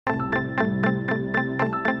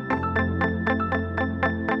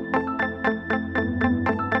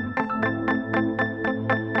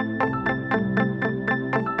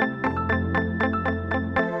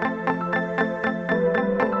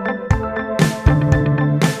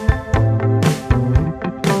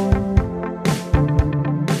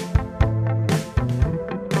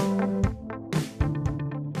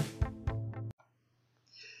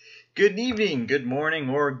Good evening, good morning,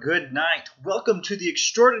 or good night. Welcome to the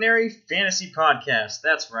Extraordinary Fantasy Podcast.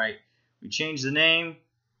 That's right. We changed the name.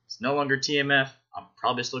 It's no longer TMF. I'm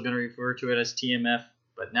probably still going to refer to it as TMF,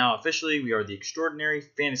 but now officially we are the Extraordinary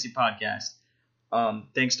Fantasy Podcast.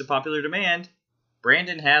 Thanks to popular demand,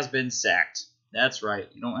 Brandon has been sacked. That's right.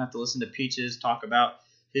 You don't have to listen to Peaches talk about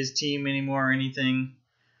his team anymore or anything.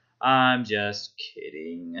 I'm just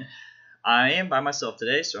kidding. I am by myself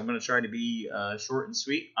today, so I'm going to try to be short and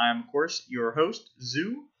sweet. I am, of course, your host,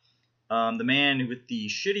 Zoo, the man with the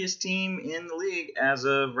shittiest team in the league as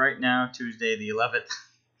of right now, Tuesday the 11th.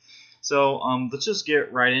 So let's just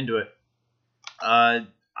get right into it. I'm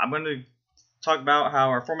going to talk about how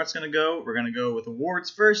our format's going to go. We're going to go with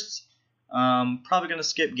awards first. Probably going to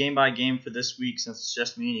skip game by game for this week since it's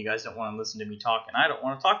just me and you guys don't want to listen to me talk, and I don't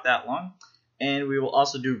want to talk that long. And we will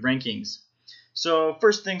also do rankings. So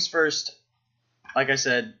first things first, like I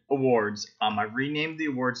said, awards. I renamed the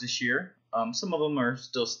awards this year. Some of them are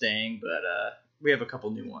still staying, but we have a couple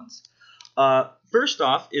new ones. First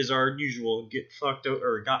off is our usual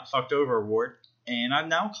Got Fucked Over award, and I'm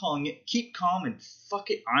now calling it Keep Calm and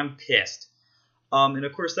Fuck It, I'm Pissed. And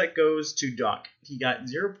of course that goes to Doc. He got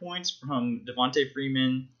 0 points from Devontae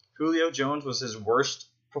Freeman. Julio Jones was his worst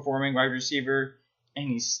performing wide receiver, and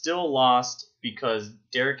he still lost because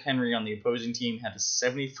Derrick Henry on the opposing team had a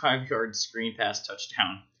 75-yard screen pass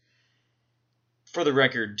touchdown. For the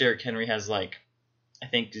record, Derrick Henry has I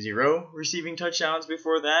think 0 receiving touchdowns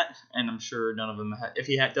before that, and I'm sure none of them. If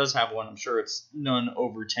he does have one, I'm sure it's none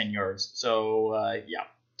over 10 yards. So yeah,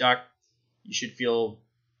 Doc, you should feel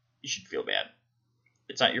bad.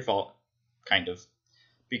 It's not your fault, kind of,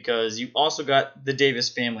 because you also got the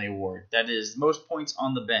Davis Family Award. That is most points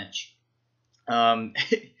on the bench.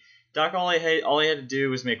 Doc, all he had to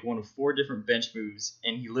do was make one of 4 different bench moves,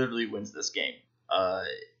 and he literally wins this game.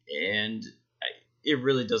 And it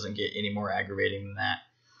really doesn't get any more aggravating than that.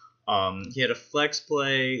 He had a flex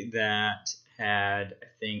play that had, I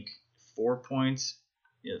think, 4 points.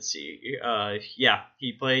 Let's see.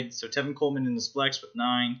 He played Tevin Coleman in his flex with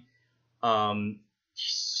 9.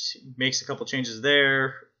 Makes a couple changes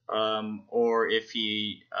there. Or if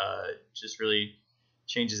he just really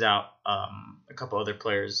changes out a couple other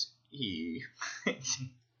players, he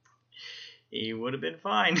would have been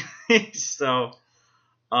fine. So,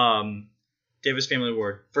 Davis Family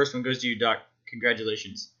Award. First one goes to you, Doc.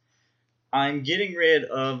 Congratulations. I'm getting rid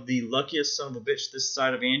of the luckiest son of a bitch this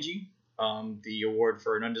side of Angie, the award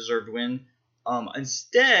for an undeserved win.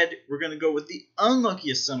 Instead, we're going to go with the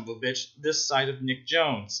unluckiest son of a bitch this side of Nick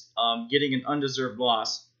Jones, getting an undeserved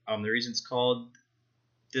loss. The reason it's called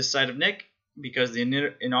this side of Nick, because the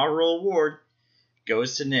inaugural award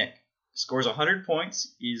goes to Nick. Scores 100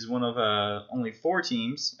 points. He's one of only 4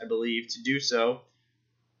 teams, I believe, to do so.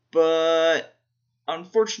 But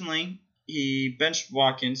unfortunately, he benched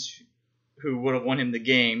Watkins, who would have won him the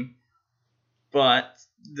game. But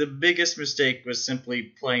the biggest mistake was simply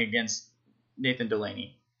playing against Nathan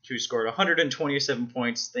Delaney, who scored 127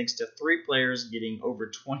 points thanks to 3 players getting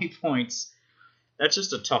over 20 points. That's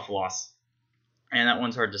just a tough loss. And that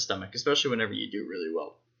one's hard to stomach, especially whenever you do really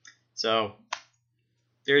well. So,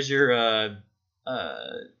 there's your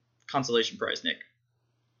consolation prize, Nick.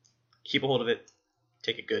 Keep a hold of it.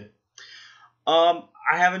 Take it good. I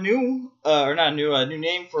have a new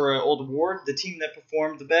name for an old award. The team that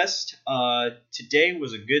performed the best. Today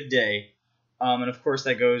was a good day. And of course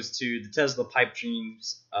that goes to the Tesla Pipe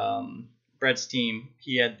Dreams, Brett's team.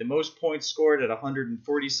 He had the most points scored at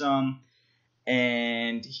 140 some.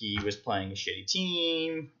 And he was playing a shitty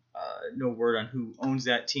team. No word on who owns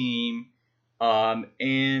that team.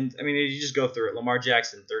 And I mean, you just go through it. Lamar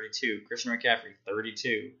Jackson, 32. Christian McCaffrey,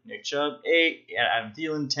 32. Nick Chubb, 8. Adam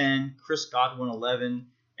Thielen, 10. Chris Godwin, 11.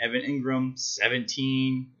 Evan Ingram,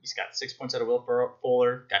 17. He's got 6 points out of Will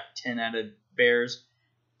Fuller. Got 10 out of Bears.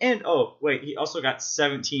 And, he also got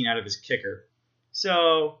 17 out of his kicker.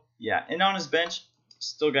 So, yeah. And on his bench,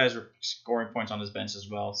 still guys were scoring points on his bench as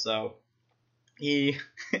well. So, week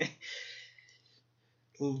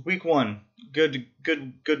 1, good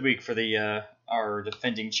week for the our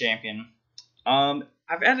defending champion. I've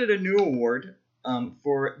added a new award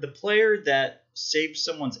for the player that saved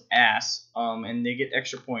someone's ass, and they get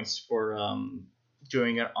extra points for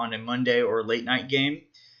doing it on a Monday or late night game.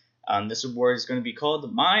 This award is going to be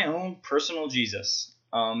called My Own Personal Jesus.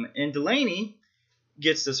 And Delaney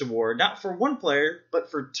gets this award not for one player,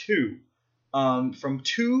 but for two. From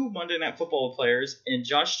two Monday Night Football players, and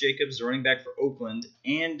Josh Jacobs, the running back for Oakland,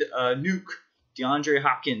 and Nuke, DeAndre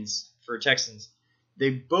Hopkins for Texans. They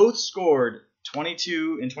both scored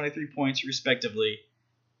 22 and 23 points respectively,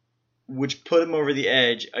 which put him over the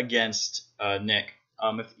edge against Nick.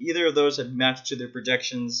 If either of those had matched to their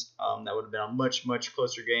projections, that would have been a much, much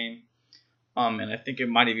closer game. And I think it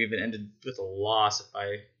might have even ended with a loss if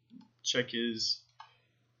I check his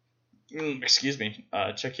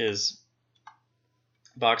check his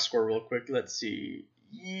box score real quick. Let's see.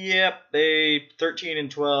 Yep, they 13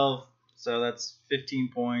 and 12, so that's 15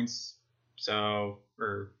 points.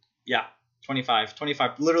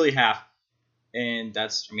 25, literally half. And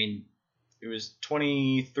that's, it was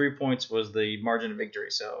 23 points was the margin of victory.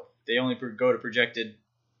 So if they only go to projected,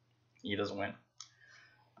 he doesn't win.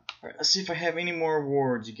 All right, let's see if I have any more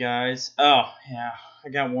awards, you guys. Oh, yeah, I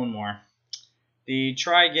got one more. The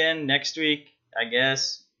try again next week, I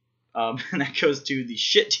guess. And that goes to the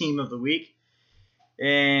shit team of the week.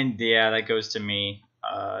 And, yeah, that goes to me.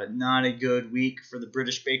 Not a good week for the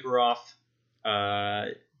British Baker Off.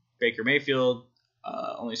 Baker Mayfield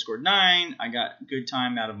only scored 9. I got good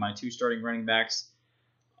time out of my 2 starting running backs.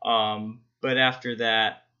 But after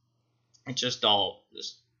that, it just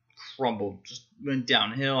crumbled, just went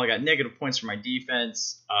downhill. I got negative points for my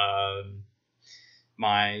defense.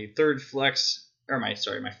 My flex,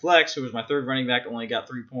 who was my third running back, only got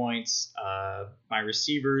 3 points. My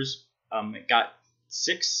receivers got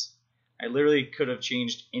 6. I literally could have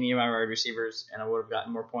changed any of my wide receivers, and I would have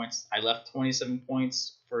gotten more points. I left 27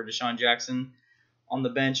 points for Deshaun Jackson on the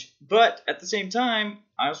bench. But at the same time,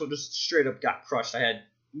 I also just straight up got crushed. I had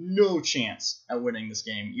no chance at winning this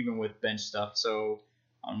game, even with bench stuff. So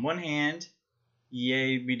on one hand,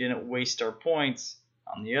 yay, we didn't waste our points.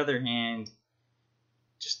 On the other hand,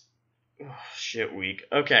 just shit week.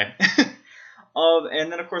 Okay.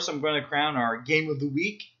 And then, of course, I'm going to crown our game of the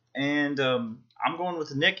week. And I'm going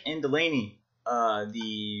with Nick and Delaney.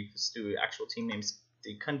 Let's do actual team names.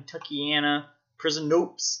 The Kentuckiana Prison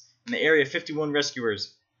Nopes and the Area 51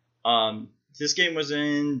 Rescuers. This game was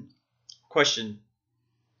in question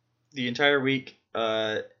the entire week.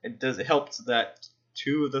 It helped that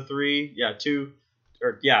 3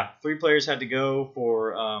 players had to go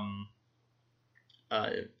for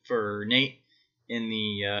Nate in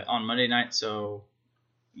the on Monday night. So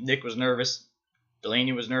Nick was nervous,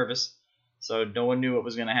 Delaney was nervous, so no one knew what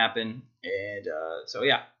was going to happen, and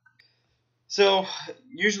So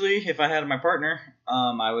usually, if I had my partner,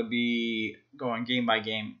 I would be going game by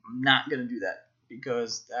game. I'm not going to do that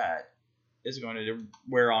because that is going to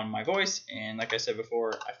wear on my voice. And like I said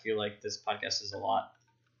before, I feel like this podcast is a lot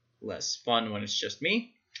less fun when it's just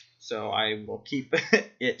me. So I will keep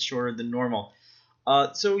it shorter than normal.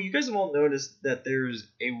 So you guys have all noticed that there's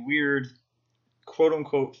a weird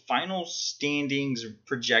quote-unquote final standings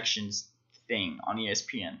projections thing on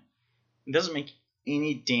ESPN. It doesn't make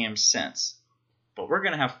any damn sense. But we're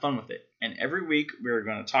going to have fun with it. And every week we're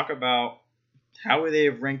going to talk about how they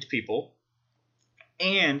have ranked people.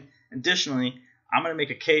 And additionally, I'm going to make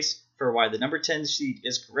a case for why the number 10 seed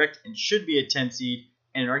is correct and should be a 10 seed,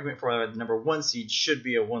 and an argument for why the number 1 seed should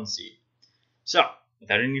be a 1 seed. So,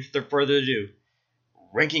 without any further ado,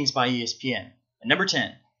 rankings by ESPN. At number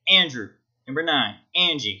 10, Andrew. Number 9,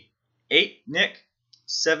 Angie. 8, Nick.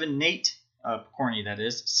 7, Nate. Corny, that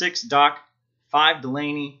is. 6, Doc. 5,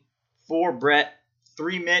 Delaney. 4, Brett.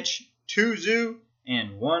 3, Mitch. 2, Zoo.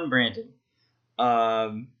 And 1, Brandon.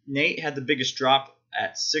 Nate had the biggest drop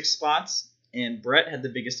at 6 spots, and Brett had the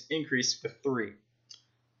biggest increase with 3.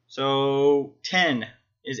 So 10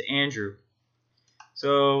 is Andrew.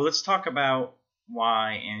 So let's talk about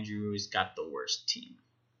why Andrew's got the worst team.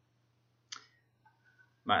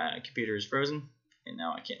 My computer is frozen, and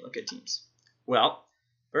now I can't look at teams. Well,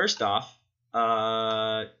 first off,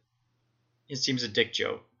 his team's a dick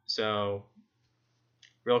joke. So,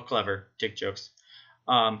 real clever dick jokes.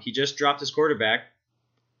 He just dropped his quarterback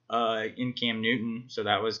in Cam Newton, so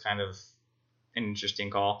that was kind of an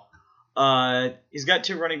interesting call. He's got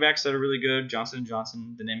 2 running backs that are really good, Johnson &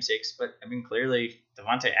 Johnson, the namesakes, but clearly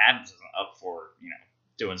Devontae Adams isn't up for,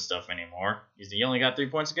 doing stuff anymore. He only got 3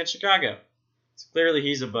 points against Chicago. So clearly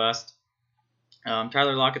he's a bust.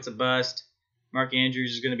 Tyler Lockett's a bust. Mark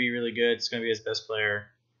Andrews is going to be really good. It's going to be his best player.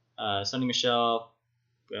 Sonny Michel,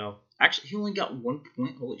 well, actually, he only got 1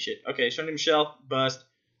 point. Holy shit. Okay, Sonny Michel, bust.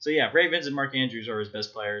 So, yeah, Ravens and Mark Andrews are his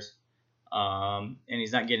best players. And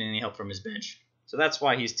he's not getting any help from his bench. So that's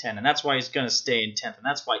why he's 10, and that's why he's going to stay in 10th, and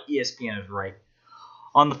that's why ESPN is right.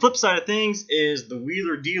 On the flip side of things is the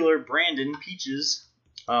wheeler dealer Brandon Peaches.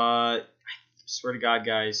 I swear to God,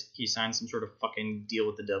 guys, he signed some sort of fucking deal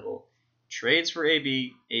with the devil. Trades for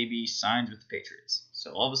AB. AB signs with the Patriots.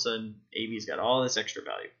 So all of a sudden, AB's got all this extra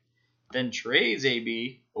value. Then trades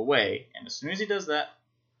AB away, and as soon as he does that,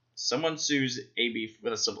 someone sues AB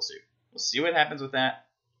with a civil suit. We'll see what happens with that,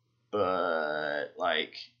 but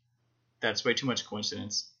that's way too much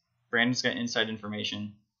coincidence. Brandon's got inside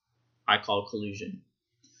information. I call collusion.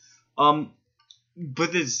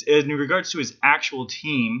 But in regards to his actual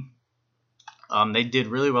team, they did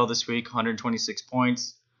really well this week, 126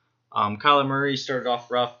 points. Kyler Murray started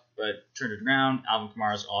off rough, but turned it around. Alvin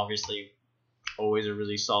Kamara's obviously always a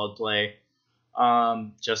really solid play.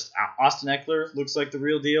 Just Austin Eckler looks like the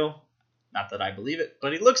real deal. Not that I believe it,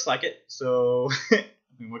 but he looks like it. So, I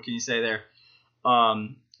mean, what can you say there?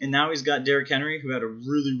 And now he's got Derrick Henry, who had a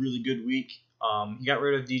really, really good week. He got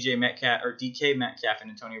rid of DK Metcalf and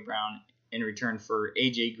Antonio Brown in return for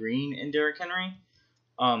AJ Green and Derrick Henry.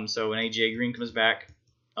 So when AJ Green comes back,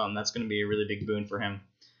 that's going to be a really big boon for him.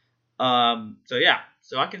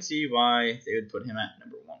 So I can see why they would put him at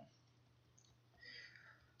number 1.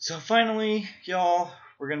 So finally, y'all,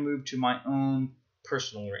 we're going to move to my own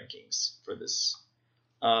personal rankings for this.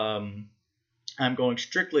 I'm going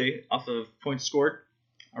strictly off of points scored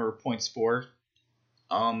or points for.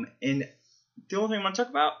 And the only thing I'm going to talk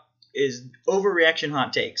about is overreaction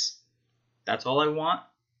hot takes. That's all I want.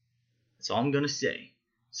 That's all I'm going to say.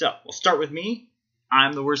 So we'll start with me.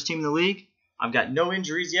 I'm the worst team in the league. I've got no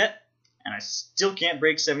injuries yet, and I still can't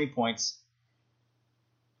break 70 points.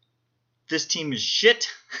 This team is shit.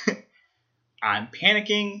 I'm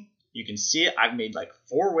panicking. You can see it. I've made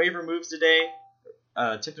 4 waiver moves today,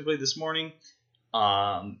 technically this morning.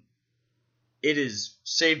 It is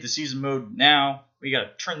save the season mode now. We got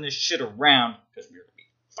to turn this shit around because we're going to be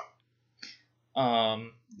fucked.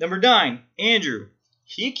 Number 9, Andrew.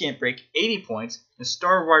 He can't break 80 points. His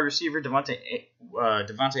star wide receiver,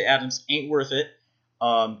 Devontae Adams, ain't worth it.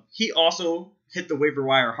 He also hit the waiver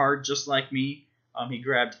wire hard, just like me. He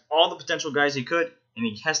grabbed all the potential guys he could, and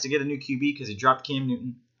he has to get a new QB because he dropped Cam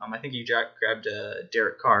Newton. I think he grabbed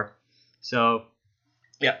Derek Carr. So,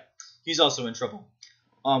 yeah, he's also in trouble.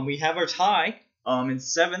 We have our tie in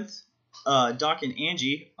 7th. Doc and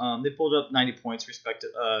Angie, they pulled up 90 points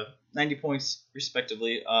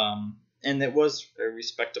respectively. And it was a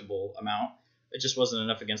respectable amount. It just wasn't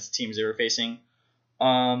enough against the teams they were facing.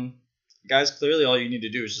 Guys, clearly all you need to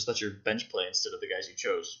do is just let your bench play instead of the guys you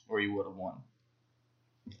chose, or you would have won.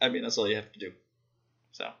 I mean, that's all you have to do.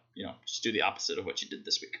 So, just do the opposite of what you did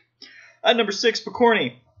this week. At number 6,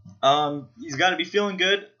 Picorni. He's got to be feeling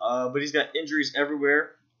good, but he's got injuries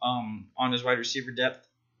everywhere on his wide receiver depth.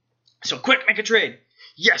 So, quick, make a trade.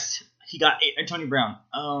 Yes, he got Antonio Brown.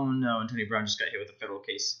 Oh, no, Antonio Brown just got hit with a federal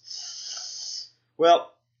case.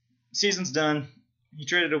 Well, season's done. He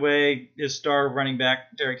traded away his star running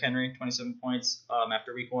back, Derrick Henry, 27 points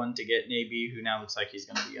after week 1 to get an AB, who now looks like he's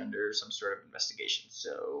going to be under some sort of investigation.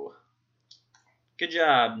 So, good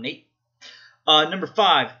job, Nate. Number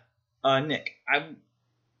 5, Nick. I'm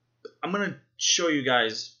going to show you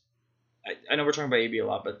guys. I know we're talking about AB a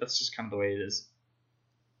lot, but that's just kind of the way it is.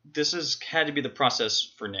 This has had to be the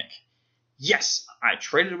process for Nick. Yes, I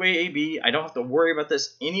traded away AB. I don't have to worry about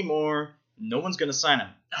this anymore. No one's going to sign him.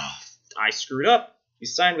 Oh, I screwed up. He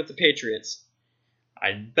signed with the Patriots.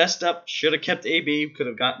 I messed up. Should have kept AB. Could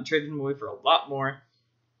have traded him away for a lot more.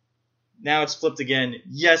 Now it's flipped again.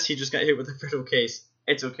 Yes, he just got hit with a federal case.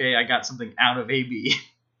 It's okay. I got something out of AB.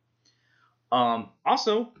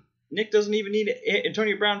 Also, Nick doesn't even need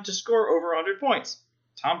Antonio Brown to score over 100 points.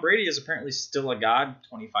 Tom Brady is apparently still a god.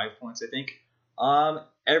 25 points, I think.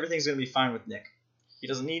 Everything's going to be fine with Nick. He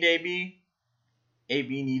doesn't need AB.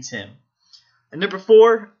 AB needs him. And number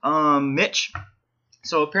 4, Mitch.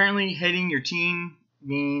 So apparently hating your team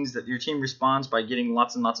means that your team responds by getting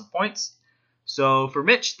lots and lots of points. So for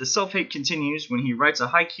Mitch, the self-hate continues when he writes a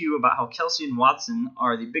haiku about how Kelsey and Watson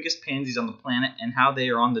are the biggest pansies on the planet and how they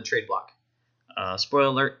are on the trade block. Spoiler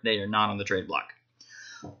alert, they are not on the trade block.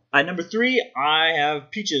 At number 3, I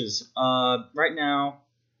have Peaches. Right now,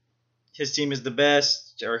 his team is the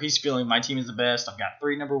best, or he's feeling my team is the best. I've got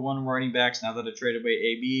 3 number 1 running backs now that I traded away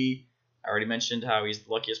AB. I already mentioned how he's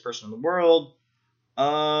the luckiest person in the world.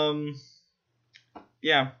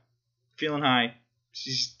 Yeah, feeling high.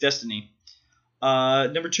 She's destiny.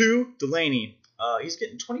 Number 2, Delaney. He's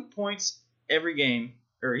getting 20 points every game,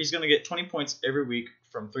 or he's going to get 20 points every week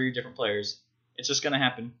from 3 different players. It's just going to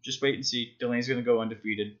happen. Just wait and see. Delaney's going to go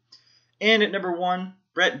undefeated. And at number 1,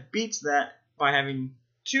 Brett beats that by having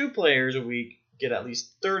 2 players a week get at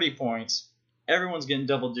least 30 points. Everyone's getting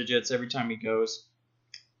double digits every time he goes.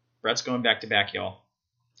 Brett's going back to back, y'all.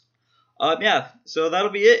 Yeah, so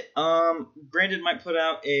that'll be it. Brandon might put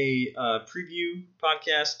out a preview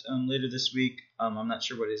podcast later this week. I'm not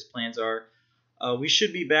sure what his plans are. We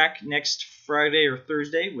should be back next Friday or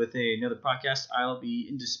Thursday with another podcast. I'll be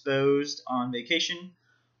indisposed on vacation,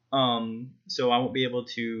 so I won't be able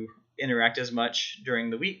to interact as much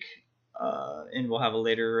during the week, and we'll have a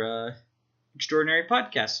later extraordinary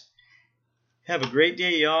podcast. Have a great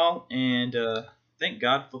day, y'all, and thank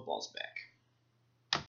God football's back.